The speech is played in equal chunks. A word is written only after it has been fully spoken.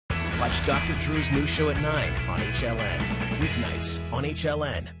Watch Dr. Drew's new show at 9 on HLN. Weeknights on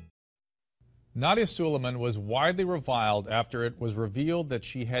HLN. Nadia Suleiman was widely reviled after it was revealed that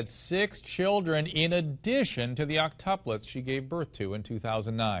she had 6 children in addition to the octuplets she gave birth to in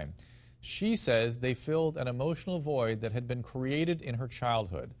 2009. She says they filled an emotional void that had been created in her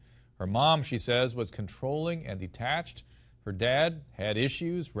childhood. Her mom, she says, was controlling and detached. Her dad had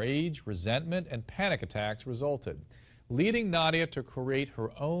issues, rage, resentment, and panic attacks resulted, leading Nadia to create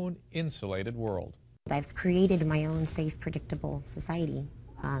her own insulated world. I've created my own safe, predictable society.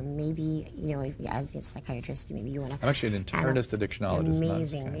 Maybe, you know, as a psychiatrist, maybe you want to... I'm actually an internist addictionologist.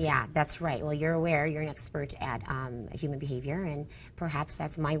 Amazing. Yeah, that's right. Well, you're aware, you're an expert at human behavior, and perhaps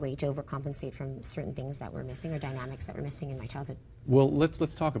that's my way to overcompensate from certain things that were missing or dynamics that were missing in my childhood. Well, let's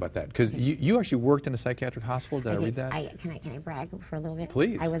talk about that, because you actually worked in a psychiatric hospital. Did I read that? Can I brag for a little bit?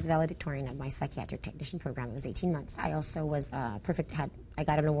 Please. I was valedictorian of my psychiatric technician program. It was 18 months. I also was I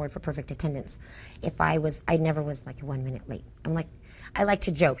got an award for perfect attendance. I never was like 1 minute late. I like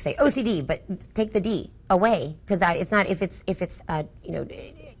to joke, say OCD, but take the D away, because it's not, if it's you know,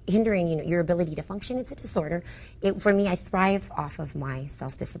 hindering, you know, your ability to function, it's a disorder. For me, I thrive off of my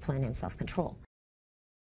self-discipline and self-control.